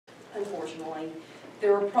unfortunately.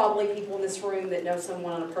 There are probably people in this room that know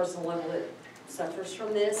someone on a personal level that suffers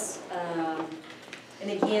from this. And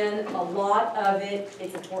again, a lot of it,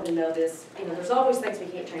 it's important to know this, there's always things we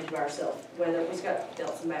can't change by ourselves, whether we've got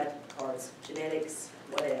dealt some bad cards, genetics,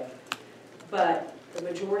 whatever. But the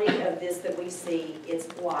majority of this that we see, it's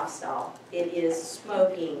lifestyle. It is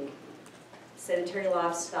smoking, sedentary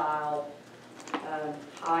lifestyle,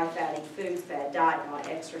 high fatty foods, bad diet, not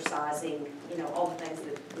exercising, all the things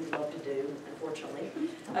that we love to do, unfortunately.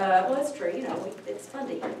 Well, that's true, it's fun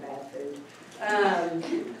to eat bad food.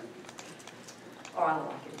 Or I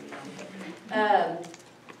like it.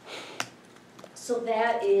 So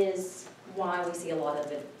that is why we see a lot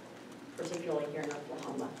of it, particularly here in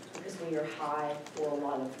Oklahoma, because we are high for a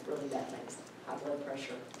lot of really bad things, high blood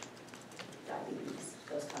pressure, diabetes,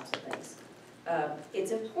 those types of things.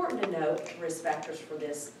 It's important to note risk factors for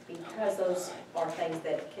this because those are things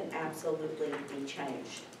that can absolutely be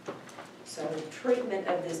changed. So treatment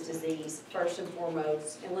of this disease, first and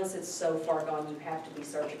foremost, unless it's so far gone you have to be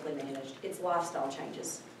surgically managed, it's lifestyle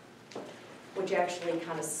changes, which actually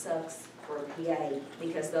kind of sucks for a PA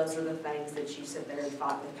because those are the things that you sit there and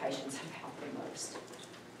fight with patients about the most.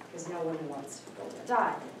 Because no one wants to go on a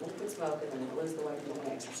diet, they want to quit smoking, and they lose the weight, and they want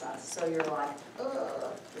to exercise. So you're like,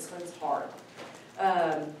 ugh, this one's hard.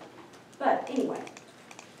 But anyway,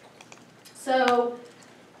 so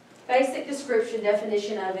basic description,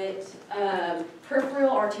 definition of it,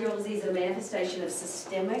 peripheral arterial disease is a manifestation of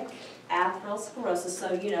systemic atherosclerosis, so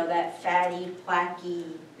that fatty,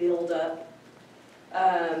 plaquey buildup,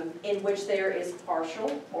 in which there is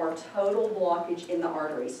partial or total blockage in the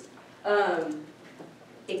arteries,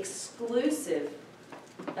 exclusive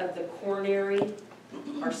of the coronary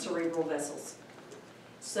or cerebral vessels.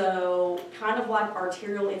 So kind of like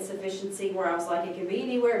arterial insufficiency, where I was like, it can be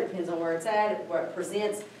anywhere, it depends on where it's at, where it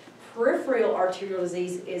presents. Peripheral arterial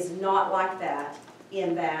disease is not like that,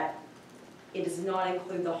 in that it does not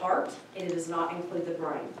include the heart and it does not include the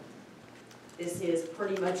brain. This is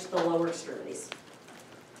pretty much the lower extremities.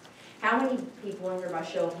 How many people in here, by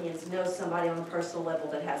show of hands, know somebody on a personal level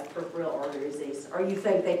that has peripheral artery disease? Or you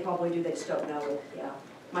think they probably do, they just don't know it? Yeah,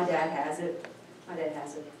 my dad has it. My dad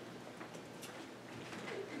has it.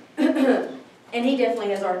 And he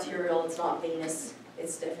definitely has arterial, it's not venous,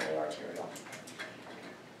 it's definitely arterial.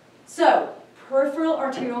 So, peripheral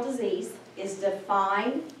arterial disease is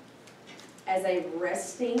defined as a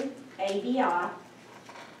resting ABI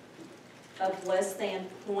of less than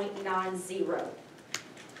 0.90.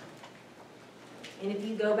 And if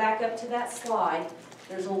you go back up to that slide,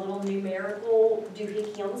 there's a little numerical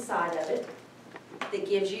doohickey on the side of it that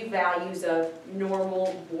gives you values of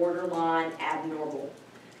normal, borderline, abnormal.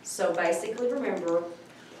 So basically remember,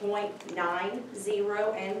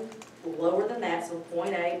 0.90 and lower than that, so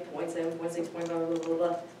 0.8, 0.7, 0.6, 0.5, blah, blah, blah,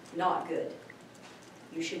 blah, not good.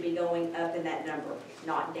 You should be going up in that number,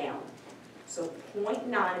 not down. So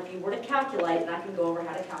 0.9, if you were to calculate, and I can go over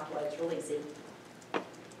how to calculate, it's real easy.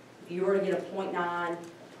 If you were to get a 0.9,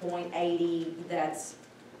 0.80, that's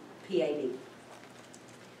PAD.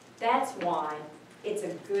 That's why it's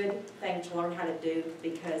a good thing to learn how to do,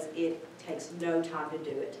 because it takes no time to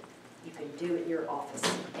do it. You can do it in your office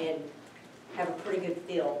and have a pretty good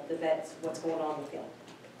feel that that's what's going on with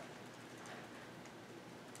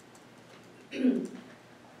them.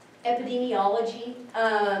 Epidemiology,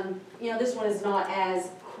 this one is not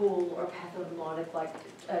as cool or pathognomonic like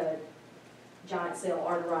giant cell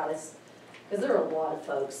arteritis, because there are a lot of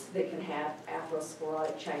folks that can have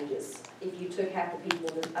atherosclerotic changes. If you took half the people,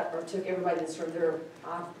 or took everybody in this room,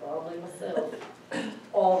 I probably myself,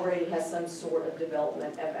 already has some sort of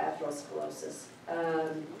development of atherosclerosis.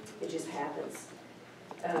 It just happens.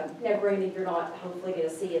 Now granted, you're not hopefully going to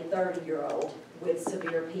see a 30-year-old with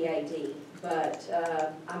severe PAD, but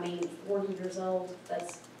 40 years old,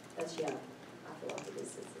 that's young. I feel like it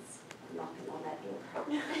is. It's knocking on that door.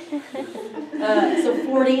 So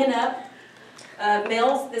 40 and up.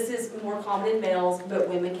 Males, this is more common in males, but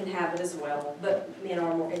women can have it as well. But men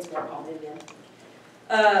it's more common in men.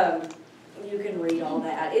 You can read all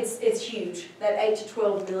that. It's huge. That 8 to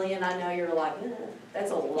 12 million, I know you're like,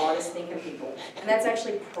 that's a lot of stinking people. And that's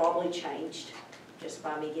actually probably changed just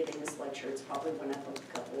by me giving this lecture. It's probably went up a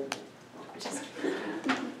couple. Just kidding.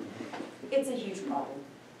 It's a huge problem.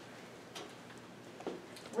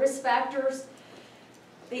 Risk factors.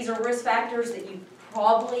 These are risk factors that you've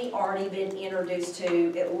probably already been introduced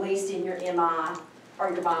to, at least in your MI or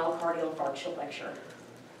your myocardial infarction lecture.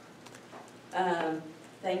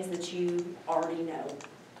 Things that you already know.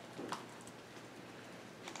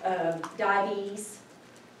 Diabetes,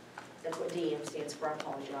 that's what DM stands for, I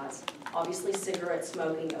apologize. Obviously cigarette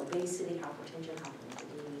smoking, obesity, hypertension,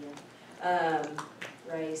 hyperlipidemia.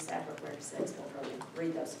 Race, African American, sex,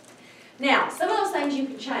 read those. Now, some of those things you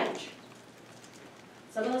can change.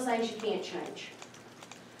 Some of those things you can't change.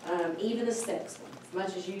 Even the sex one. As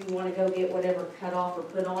much as you want to go get whatever cut off or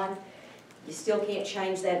put on, you still can't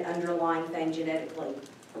change that underlying thing genetically.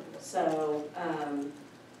 So,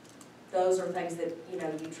 those are things that, you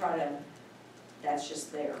know, you try to, that's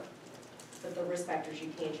just there. But the risk factors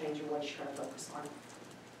you can change and what you try to focus on.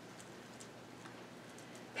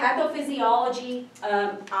 Pathophysiology,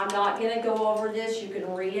 I'm not going to go over this. You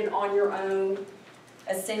can read it on your own.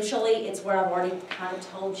 Essentially, it's what I've already kind of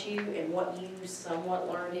told you and what you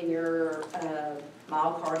somewhat learned in your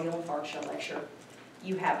myocardial infarction lecture.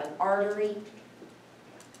 You have an artery,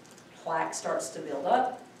 plaque starts to build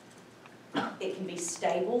up. It can be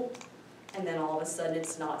stable, and then all of a sudden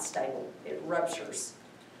it's not stable. It ruptures.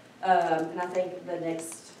 And I think the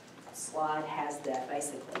next slide has that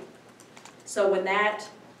basically. So when that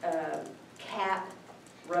cap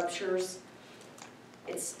ruptures,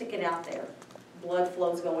 it's sticking out there. Blood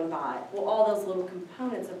flow's going by it. Well, all those little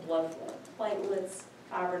components of blood flow, platelets,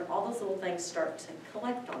 fibrin, all those little things start to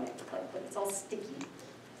collect on it. It's all sticky.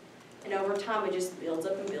 And over time it just builds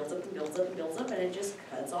up and builds up and builds up and builds up, and it just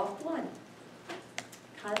cuts off blood.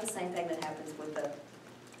 Kind of the same thing that happens with the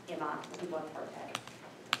MI, people with heart attack.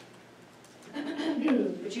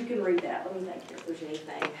 But you can read that. Let me think here if there's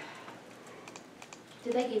anything.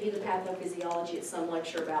 Did they give you the pathophysiology at some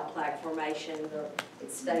lecture about plaque formation?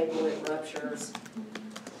 It's stable, it ruptures.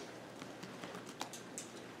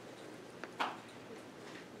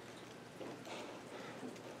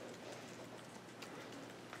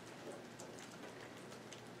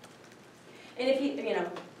 And if you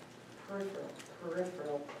know,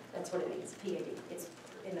 peripheral, that's what it means, PAD. It's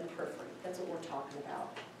in the periphery. That's what we're talking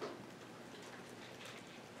about.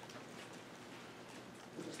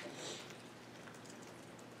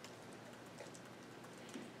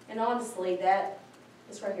 And honestly,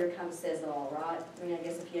 this right here kind of says it all, right? I mean, I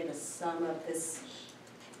guess if you had to sum up this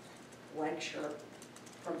lecture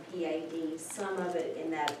from PAD, some of it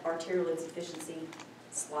in that arterial insufficiency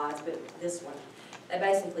slides, but this one, that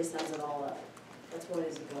basically sums it all up. That's what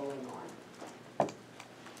is going on.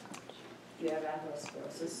 You have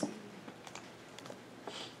atherosclerosis.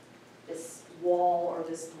 This wall or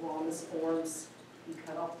this thrombus forms, you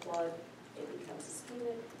cut off blood, it becomes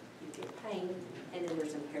ischemic, you get pain, and then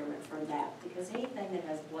there's impairment from that. Because anything that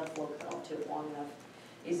has blood flow cut off to it long enough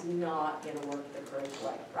is not going to work the correct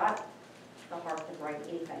way, right? The heart, the brain,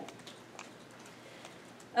 anything.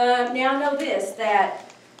 Now know this,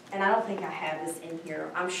 that, and I don't think I have this in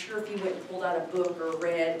here, I'm sure if you went and pulled out a book or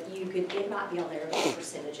read, it might be on there, those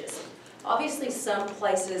percentages. Obviously some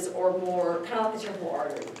places are more, kind of like the cerebral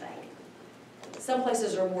artery thing. Some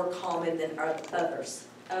places are more common than others.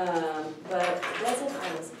 But was it?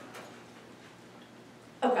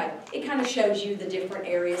 Okay, it kind of shows you the different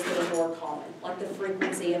areas that are more common, like the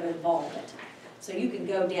frequency of involvement. So you can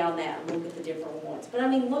go down that and look at the different ones. But I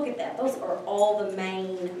mean, look at that. Those are all the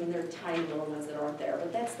main, I mean, there are tiny little ones that aren't there,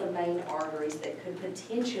 but that's the main arteries that could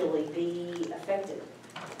potentially be affected.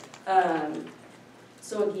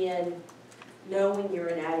 So again, knowing your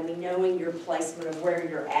anatomy, knowing your placement of where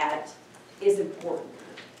you're at is important.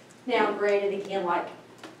 Now, granted, again, like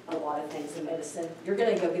a lot of things in medicine, you're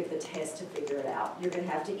going to go get the test to figure it out. You're going to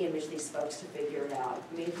have to image these folks to figure it out.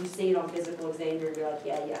 I mean, if you see it on physical exam, you're going to be like,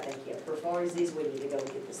 yeah, I think you have peripheral disease, we need to go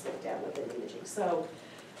get this looked at with an imaging. So,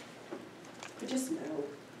 but just know,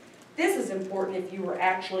 this is important if you were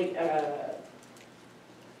actually,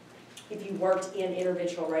 if you worked in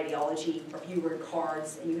interventional radiology, or if you were in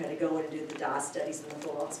cards and you had to go in and do the dye studies and the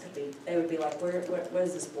fluoroscopy, they would be like, what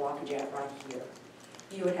is this blockage at right here?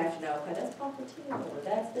 You would have to know, okay, that's popliteal, or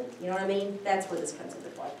that's the, you know what I mean? That's where this comes into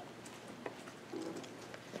play.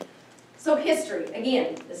 So history,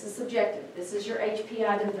 again, this is subjective. This is your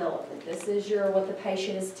HPI development. This is what the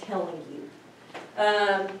patient is telling you.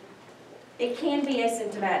 It can be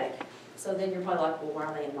asymptomatic. So then you're probably like, well, why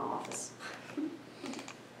are they in my office?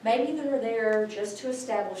 Maybe they're there just to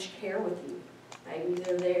establish care with you. Maybe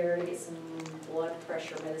they're there to get some blood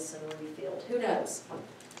pressure medicine refilled. Who knows?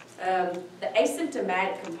 The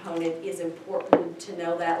asymptomatic component is important to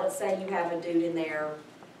know that. Let's say you have a dude in there,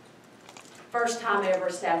 first time ever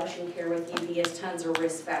establishing care with you, he has tons of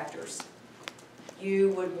risk factors. You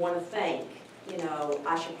would want to think, you know,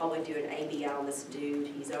 I should probably do an ABI on this dude.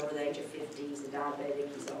 He's over the age of 50, he's a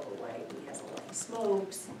diabetic, he's overweight, he has a lot, he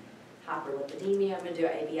smokes, hyperlipidemia. I'm going to do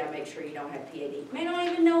an ABI, make sure you don't have PAD. May not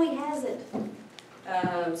even know he has it.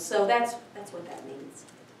 So that's what that means.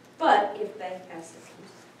 But if they have symptoms,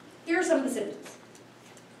 here are some of the symptoms.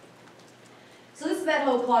 So this is that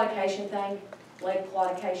whole claudication thing. Leg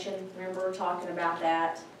claudication, remember talking about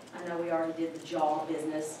that? I know we already did the jaw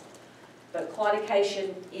business, but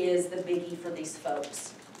claudication is the biggie for these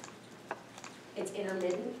folks. It's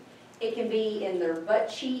intermittent. It can be in their butt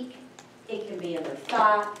cheek, it can be in their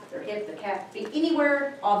thigh, their hip, their calf,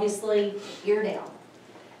 anywhere, obviously, ear down.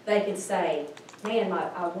 They could say, man,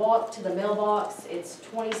 I walk to the mailbox, it's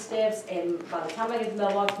 20 steps, and by the time I get to the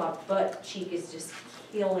mailbox, my butt cheek is just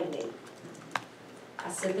killing me. I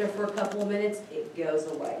sit there for a couple of minutes, it goes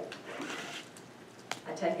away.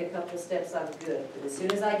 I take a couple steps, I'm good. But as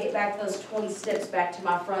soon as I get back those 20 steps back to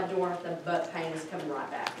my front door, the butt pain is coming right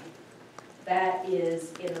back. That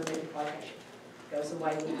is intermittent claudication. Goes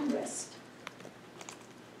away when you rest.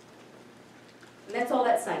 And that's all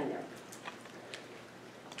that's saying there.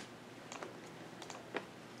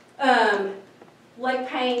 Leg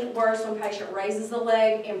pain, worse when patient raises the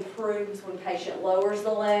leg, improves when patient lowers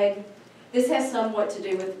the leg. This has somewhat to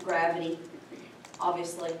do with gravity,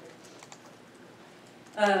 obviously.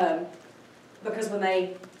 Because when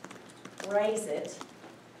they raise it,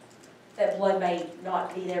 that blood may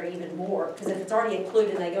not be there even more, because if it's already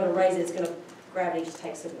included and they go to raise it, gravity just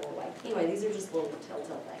takes it more away. Anyway, these are just little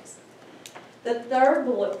telltale things. The third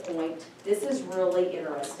bullet point, this is really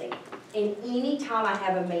interesting. And any time I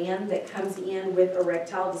have a man that comes in with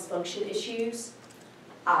erectile dysfunction issues,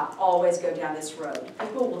 I always go down this road.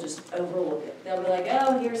 People will just overlook it. They'll be like,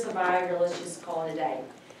 oh, here's the Viagra, let's just call it a day.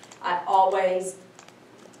 I always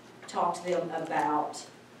talk to them about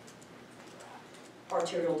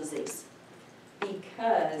arterial disease,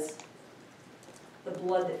 because the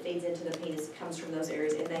blood that feeds into the penis comes from those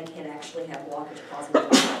areas, and they can actually have blockage causing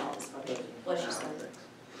erectile dysfunction. Bless you, son.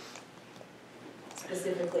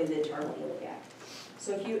 Specifically the internal iliac.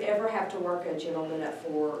 So if you ever have to work a gentleman up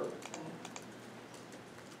for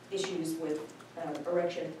issues with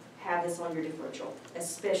erection, have this on your differential,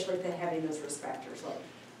 especially if they're having those risk factors, like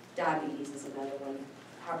diabetes is another one,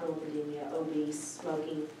 hyperlipidemia, obese,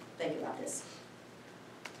 smoking. Think about this.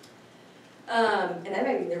 And that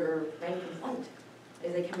may be their main complaint,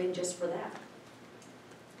 is they come in just for that.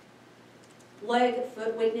 Leg,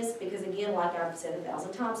 foot weakness, because again, like I've said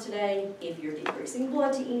 1,000 times today, if you're decreasing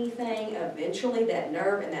blood to anything, eventually that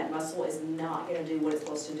nerve and that muscle is not going to do what it's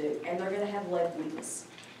supposed to do, and they're going to have leg weakness.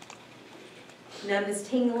 Numbness,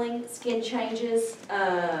 tingling, skin changes,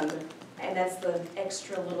 and that's the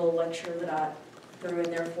extra little lecture that I threw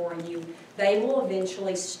in there for you. They will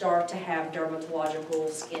eventually start to have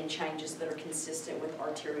dermatological skin changes that are consistent with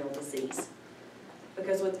arterial disease.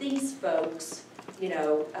 Because with these folks, you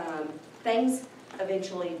know, things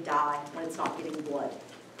eventually die when it's not getting blood.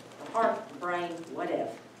 The heart, the brain, whatever.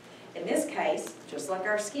 In this case, just like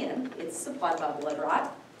our skin, it's supplied by blood, right?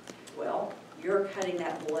 Well, you're cutting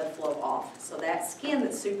that blood flow off. So that skin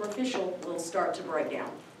that's superficial will start to break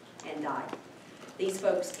down and die. These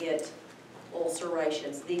folks get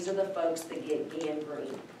ulcerations. These are the folks that get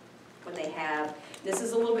gangrene when they have, this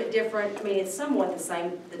is a little bit different. I mean, it's somewhat the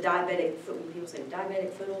same, the diabetic foot, when people say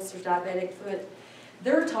diabetic foot ulcers, diabetic foot,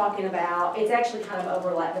 they're talking about, it's actually kind of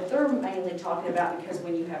overlap, but they're mainly talking about because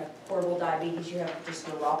when you have portable diabetes, you have just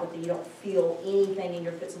neuropathy, you don't feel anything in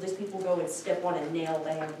your foot. So these people go and step on a nail,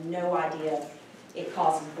 they have no idea it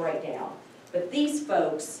causes breakdown. But these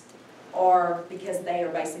folks are, because they are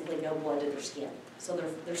basically no blood in their skin. So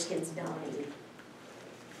their skin's dying.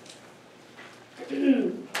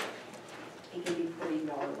 It can be pretty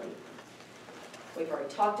gnarly. We've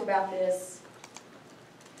already talked about this.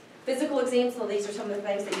 Physical exam, so these are some of the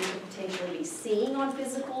things that you could potentially be seeing on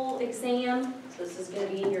physical exam. So this is going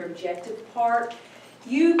to be in your objective part.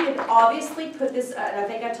 You could obviously put this, and I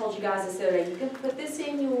think I told you guys this the other day, you can put this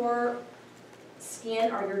in your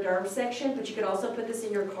skin or your derm section, but you could also put this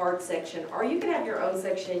in your card section, or you could have your own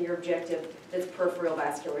section in your objective that's peripheral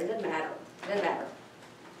vascular. It doesn't matter. It doesn't matter.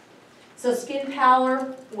 So skin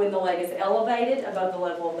pallor when the leg is elevated above the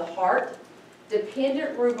level of the heart.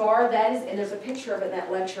 Dependent rhubarb, that is, and there's a picture of it in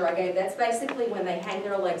that lecture I gave, that's basically when they hang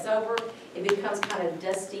their legs over, it becomes kind of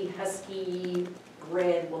dusty, husky,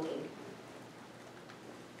 red looking.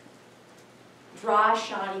 Dry,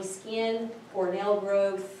 shiny skin, corneal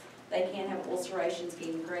growth, they can have ulcerations,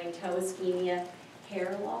 gangrene, toe ischemia,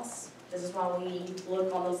 hair loss. This is why we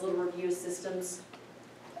look on those little review systems.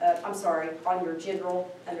 On your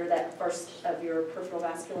general, under that first of your peripheral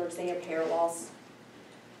vascular exam, hair loss.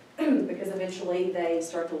 Because eventually they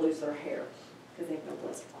start to lose their hair because they have no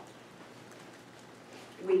blood supply.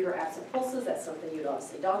 Weak or absent pulses, that's something you'd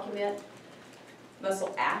obviously document.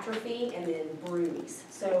 Muscle atrophy, and then bruise.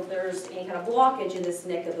 So if there's any kind of blockage in this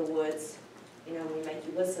neck of the woods, you know, when we make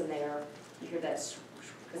you listen there, you hear that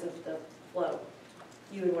because of the flow.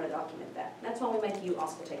 You would want to document that. And that's why we make you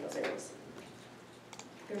auscultate those areas.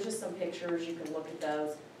 Here's just some pictures, you can look at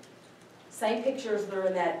those. Same pictures that are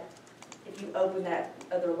in that, if you open that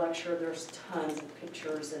other lecture, there's tons of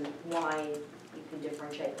pictures and why you can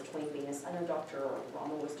differentiate between venous. I know Dr.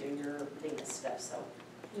 Rama was doing your venous stuff, so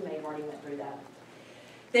you may have already went through that.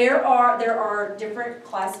 There are different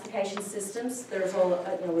classification systems. There's we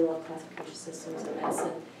love classification systems in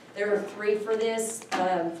medicine. There are 3 for this,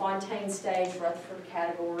 Fontaine stage, Rutherford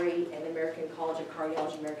category, and the American College of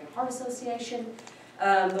Cardiology, American Heart Association.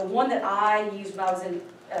 The one that I used when I was in,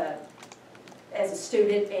 as a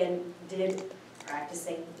student and did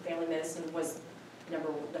practicing family medicine was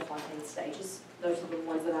the Fontaine stages. Those are the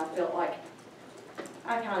ones that I felt like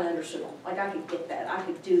I kind of understood them. Like I could get that. I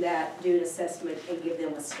could do that, do an assessment, and give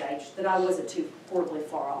them a stage that I wasn't too horribly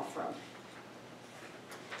far off from.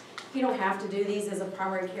 You don't have to do these as a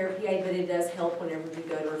primary care PA, but it does help whenever you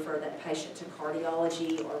go to refer that patient to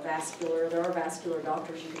cardiology or vascular. There are vascular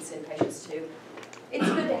doctors you can send patients to. It's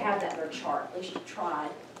good to have that in their chart. At least you try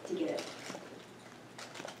to get it.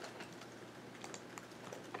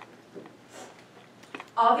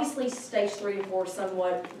 Obviously, stage 3 and 4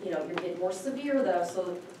 somewhat, you're getting more severe though.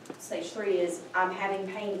 So stage 3 is I'm having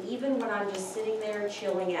pain even when I'm just sitting there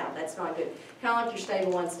chilling out. That's not good. Kind of like your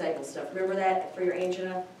stable, unstable stuff. Remember that for your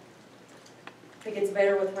angina? I think it's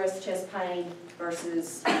better with rest chest pain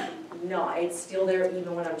versus not. It's still there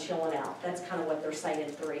even when I'm chilling out. That's kind of what they're saying in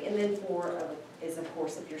 3. And then 4 is, of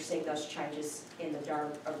course, if you're seeing those changes in the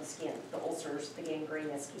derm of the skin, the ulcers, the gangrene,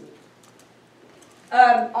 ischemia.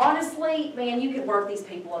 Honestly, man, you could work these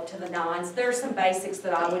people up to the 9s. There's some basics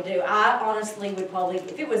that I would do. I honestly would probably,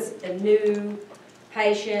 if it was a new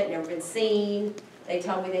patient, never been seen, they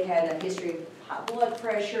told me they had a history of high blood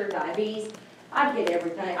pressure, diabetes, I'd get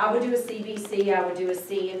everything. I would do a CBC, I would do a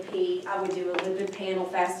CMP, I would do a lipid panel,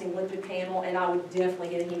 fasting lipid panel, and I would definitely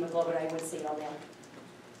get a hemoglobin A1C on them,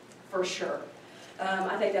 for sure.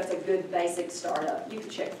 I think that's a good basic startup. You can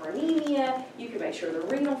check for anemia, you can make sure the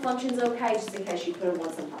renal function's okay, just in case you put them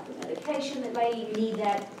on some type of medication that may need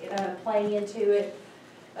that play into it.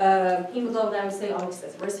 Hemoglobin A1C, obviously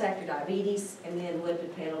that's risk factor diabetes, and then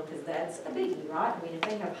lipid panel, because that's a biggie, right? I mean, if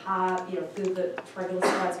they have high, through the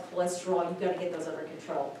triglycerides, cholesterol, you've got to get those under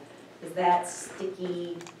control, because that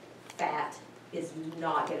sticky fat is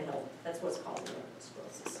not going to help. That's what's causing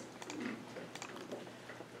sclerosis.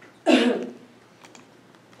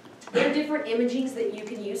 There are different imagings that you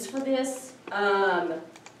can use for this.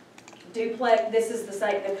 Duplex, this is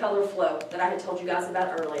the color flow that I had told you guys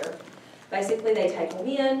about earlier. Basically, they take them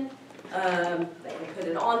in, they can put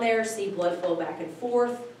it on there, see blood flow back and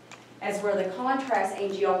forth. As where the contrast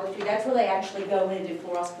angiography, that's where they actually go in and do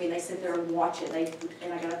fluoroscopy, and they sit there and watch it.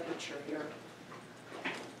 And I got a picture here.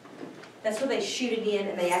 That's where they shoot it in,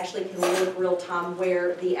 and they actually can look real time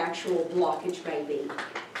where the actual blockage may be.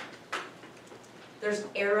 There's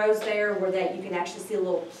arrows there where you can actually see a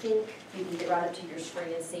little kink. You can get right up to your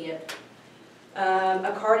screen and see it.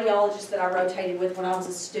 A cardiologist that I rotated with when I was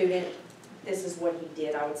a student, this is what he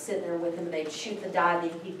did. I would sit there with him and they'd shoot the dye,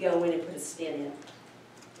 then he'd go in and put a stent in.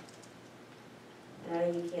 And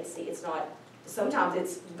I know you can't see, it's not, sometimes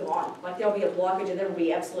it's gone. Like there'll be a blockage and there will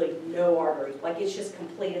be absolutely no artery. Like it's just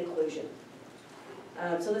complete occlusion.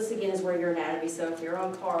 So this again is where your anatomy, so if you're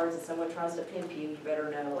on cards and someone tries to pimp you, you better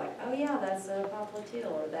know like, oh yeah, that's a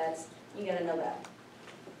popliteal, or that's, you gotta know that.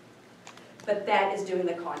 But that is doing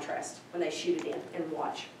the contrast when they shoot it in and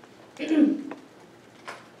watch.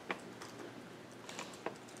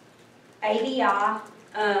 ABI,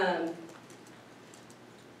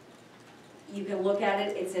 you can look at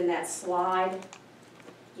it, it's in that slide.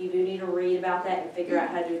 You do need to read about that and figure out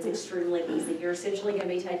how to do it. It's extremely easy. You're essentially going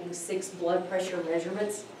to be taking 6 blood pressure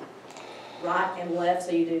measurements, right and left.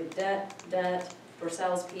 So you do dut,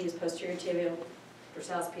 dorsalis pedis, posterior tibial,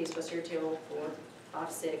 dorsalis pedis, posterior tibial, 4, 5,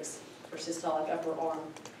 6, for systolic upper arm.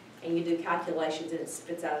 And you do calculations and it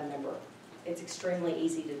spits out a number. It's extremely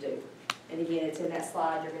easy to do. And again, it's in that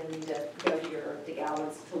slide. You're going to need to go to your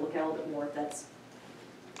DeGalwins to look at a little bit more. That's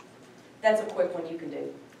a quick one you can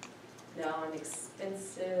do.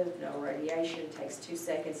 Non-expensive, no radiation, takes 2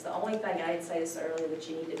 seconds. The only thing, I didn't say this earlier, that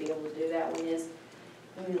you need to be able to do that one is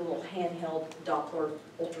you need a little handheld Doppler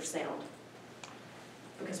ultrasound.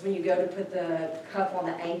 Because when you go to put the cuff on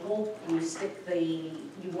the ankle, you stick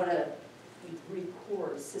you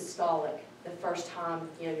record systolic the first time,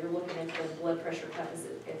 you're looking at the blood pressure cuff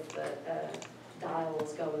if the dial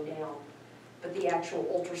is going down. But the actual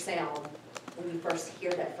ultrasound, when you first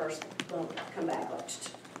hear that first bump come back like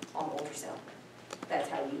on the ultrasound, that's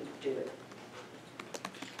how you do it.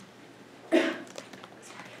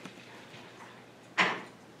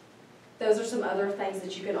 Those are some other things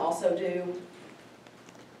that you can also do.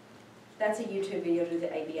 That's a YouTube video to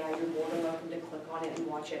the ABI. You're more than welcome to click on it and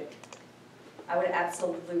watch it. I would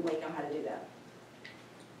absolutely know how to do that.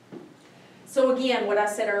 So again, what I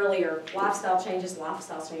said earlier, lifestyle changes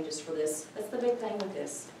for this. That's the big thing with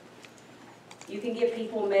this. You can give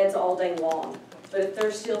people meds all day long, but if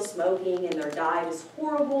they're still smoking and their diet is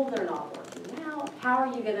horrible, they're not working out, how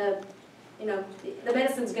are you gonna, the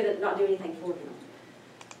medicine's gonna not do anything for you.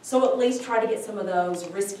 So at least try to get some of those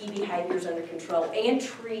risky behaviors under control and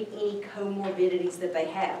treat any comorbidities that they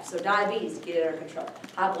have. So diabetes, get it under control.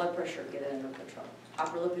 High blood pressure, get it under control.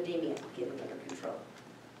 Hyperlipidemia, get it under control.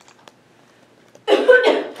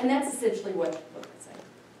 And that's essentially what I'm saying.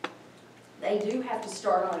 They do have to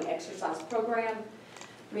start on an exercise program.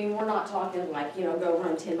 I mean, we're not talking like, go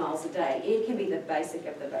run 10 miles a day. It can be the basic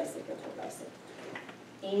of the basic of the basic.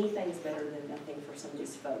 Anything's better than nothing for some of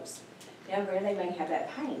these folks. Now, granted, they may have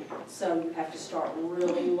that pain, so you have to start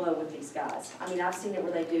really low with these guys. I mean, I've seen it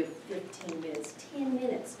where they do 15 minutes, 10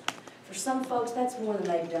 minutes. For some folks, that's more than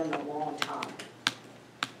they've done in a long time.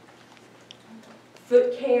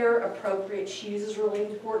 Foot care, appropriate shoes is really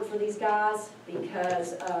important for these guys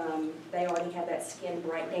because they already have that skin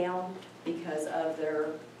breakdown because of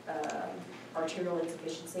their arterial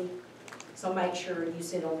insufficiency. So make sure you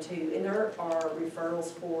send them to, and there are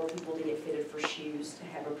referrals for people to get fitted for shoes, to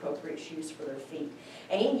have appropriate shoes for their feet.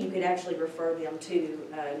 And you could actually refer them to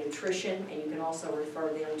nutrition, and you can also refer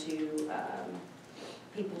them to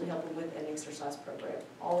people to help them with an exercise program.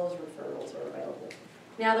 All those referrals are available.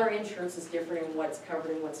 Now their insurance is different in what's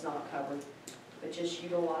covered and what's not covered, but just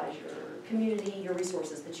utilize your community, your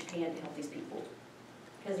resources that you can to help these people.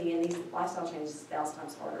 Because again, these lifestyle changes is 1,000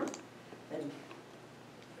 times harder than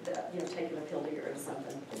taking a pill to get rid of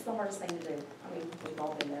something. It's the hardest thing to do. I mean, we've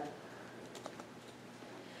all been there.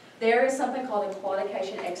 There is something called a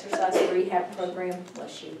Qualification Exercise Rehab Program,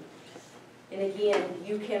 bless you. And again,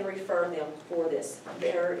 you can refer them for this.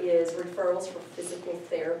 There is referrals for physical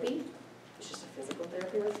therapy. It's just a physical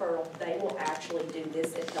therapy referral. They will actually do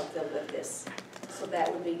this and help them with this. So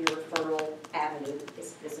that would be your referral avenue,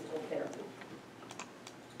 is physical therapy.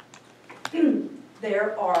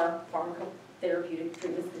 There are pharmacotherapeutic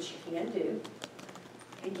treatments that you can do.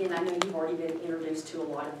 Again, I know you've already been introduced to a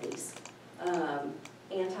lot of these.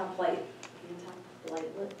 Antiplatelet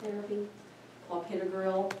therapy,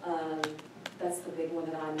 clopidogrel. That's the big one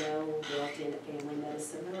that I know built in family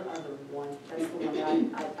medicine. There are other ones. That's the one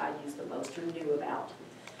that I use the most or knew about.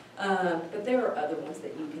 But there are other ones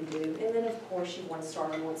that you can do. And then, of course, you want to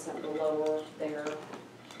start on something to lower their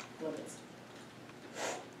lipids.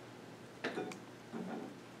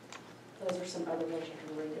 Those are some other ones you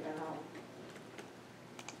can read about.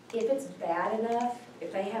 If it's bad enough,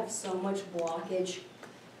 if they have so much blockage,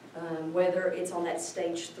 whether it's on that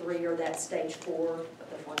stage 3 or that stage 4,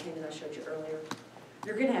 the one thing that I showed you earlier,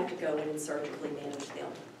 you're going to have to go in and surgically manage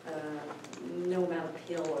them. No amount of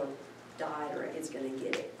pill or diet or it's going to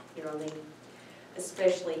get it. You know what I mean?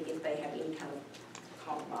 Especially if they have any kind of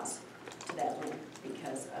compromise to that limb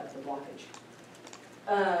because of the blockage.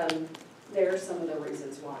 There are some of the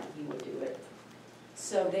reasons why you would do it.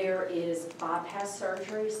 So there is bypass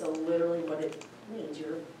surgery. So literally what it means,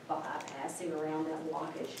 you're bypassing around that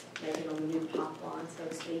blockage, making a new pipeline, so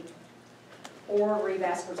to speak. Or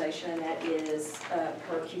revascularization, and that is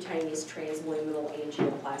percutaneous transluminal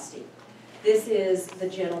angioplasty. This is the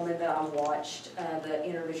gentleman that I watched, the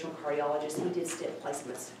interventional cardiologist. He did stent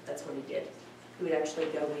placements. That's what he did. He would actually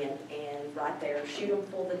go in and right there, shoot them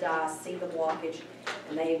full of the dye, see the blockage,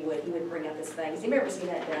 and he would bring out this thing. Has anybody ever seen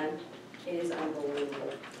that done? It is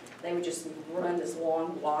unbelievable. They would just run this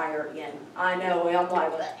long wire in. I know, I'm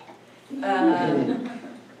like,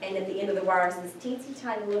 and at the end of the wire is this teensy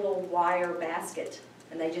tiny little wire basket.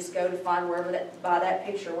 And they just go to find wherever that, by that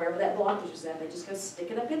picture, wherever that blockage is at, they just go stick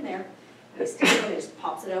it up in there. They stick it and it just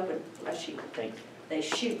pops it open. They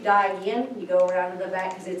shoot dye again, you go around to the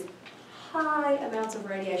back because it's high amounts of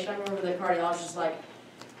radiation. I remember the cardiologist was like,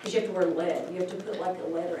 because you have to wear lead. You have to put like a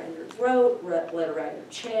lead around your throat, lead around your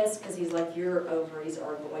chest, because he's like, your ovaries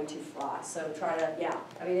are going to fly. So try to, yeah.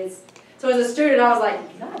 I mean, it's, so as a student, I was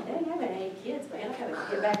like, God dang, I haven't had any kids, man. I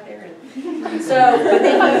gotta get back there. And so, but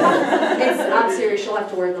then I'm serious, you'll have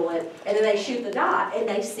to wear the lead. And then they shoot the dye, and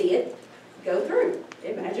they see it go through.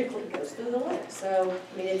 It magically goes through the lead. So,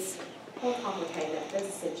 I mean, it's more complicated. That's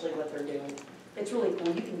essentially what they're doing. It's really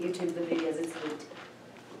cool. You can YouTube the videos. It's neat.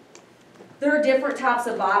 There are different types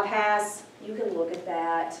of bypass. You can look at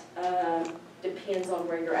that. Depends on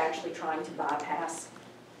where you're actually trying to bypass.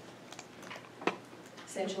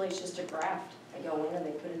 Essentially, it's just a graft. They go in and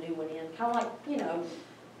they put a new one in. Kind of like, you know,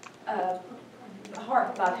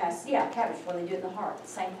 heart bypass. Yeah, cabbage when they do it in the heart.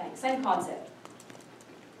 Same thing. Same concept.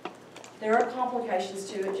 There are complications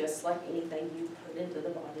to it, just like anything you put into the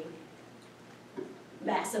body.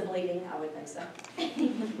 Massive bleeding, I would think so.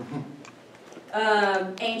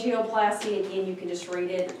 Angioplasty, again, you can just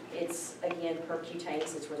read it. It's, again,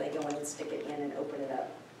 percutaneous. It's where they go in and stick it in and open it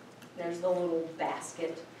up. There's the little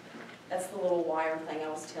basket. That's the little wire thing I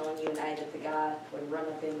was telling you, and that the guy would run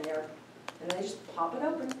up in there, and they just pop it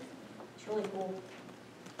open. It's really cool.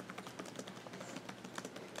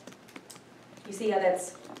 You see how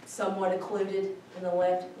that's somewhat occluded in the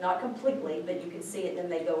left? Not completely, but you can see it, then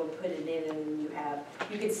they go and put it in, and then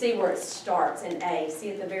you can see where it starts in A.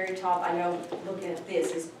 See at the very top, I know looking at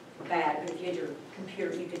this is bad, but if you had your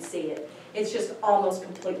computer, you could see it. It's just almost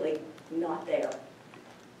completely not there.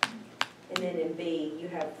 And then in B, you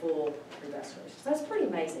have full restoration. So that's pretty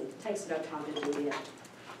amazing. It takes no time to do it.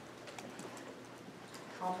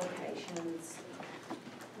 Complications.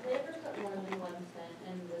 Do they ever put more than one stent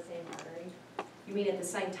in the same artery? You mean at the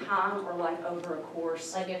same time or like over a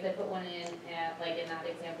course? Like if they put one in at, like in that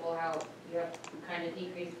example, how you have kind of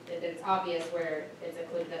decreased, it's obvious where it's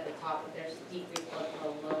occluded at the top, but there's decreased blood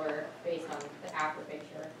flow lower based on the after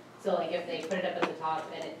picture. So like if they put it up at the top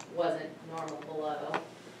and it wasn't normal below,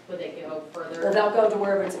 would they go further? Well, they'll go to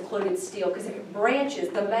wherever it's occluded still, because if it branches,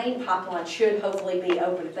 the main pipeline should hopefully be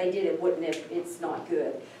open. If they did, it wouldn't if it's not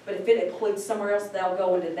good. But if it occludes somewhere else, they'll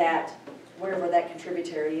go into that, wherever that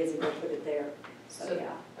contributory is, and they'll put it there. So,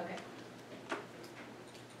 yeah. Okay.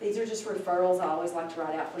 These are just referrals I always like to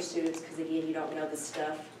write out for students, because again, you don't know this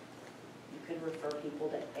stuff. You can refer people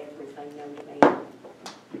to everything known to man.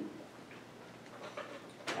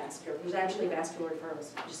 Vascular, there's actually vascular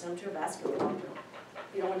referrals. Just send them to a vascular doctor.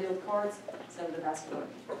 If you don't want to deal with cards, send them to vascular.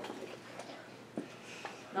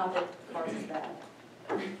 Not that cards is bad.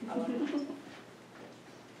 I love it.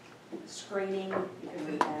 Screening, you can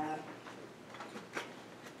read that.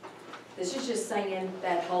 This is just saying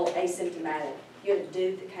that whole asymptomatic. You had a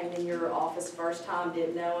dude that came in your office first time,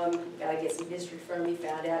 didn't know him, got to get some history from him,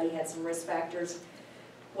 found out he had some risk factors.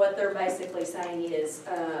 What they're basically saying is,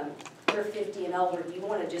 they're 50 and older, you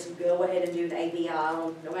want to just go ahead and do an ABI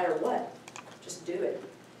on no matter what. Just do it.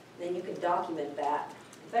 Then you can document that.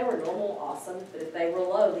 If they were normal, awesome, but if they were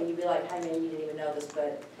low, then you'd be like, hey man, you didn't even know this,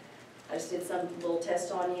 but I just did some little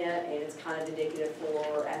test on you, and it's kind of indicative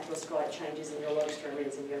for atherosclerotic changes in your lower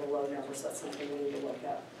extremities, and you have a low number, so that's something we need to look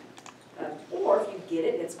up. Or if you get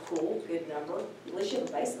it and it's cool, good number, at least you have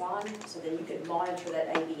a baseline, so then you can monitor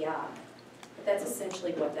that ABI. But that's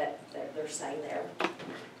essentially what that they're saying there.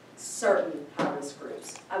 Certain high-risk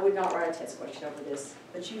groups. I would not write a test question over this,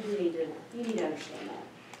 but you need to understand that.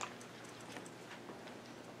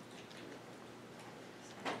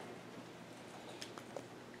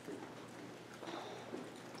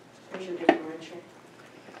 Here's your differential.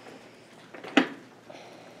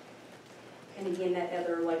 And again, that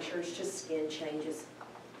other lecture is just skin changes.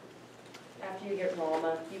 After you get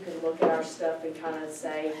RAMA, you can look at our stuff and kind of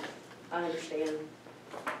say, I understand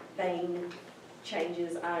vein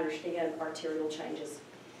changes, I understand arterial changes,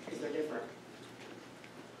 because they're different.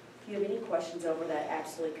 If you have any questions over that,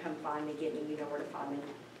 absolutely come find me, get me, you know where to find me.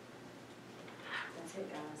 That's it,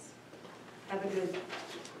 guys. Have a good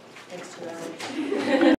next 2 hours.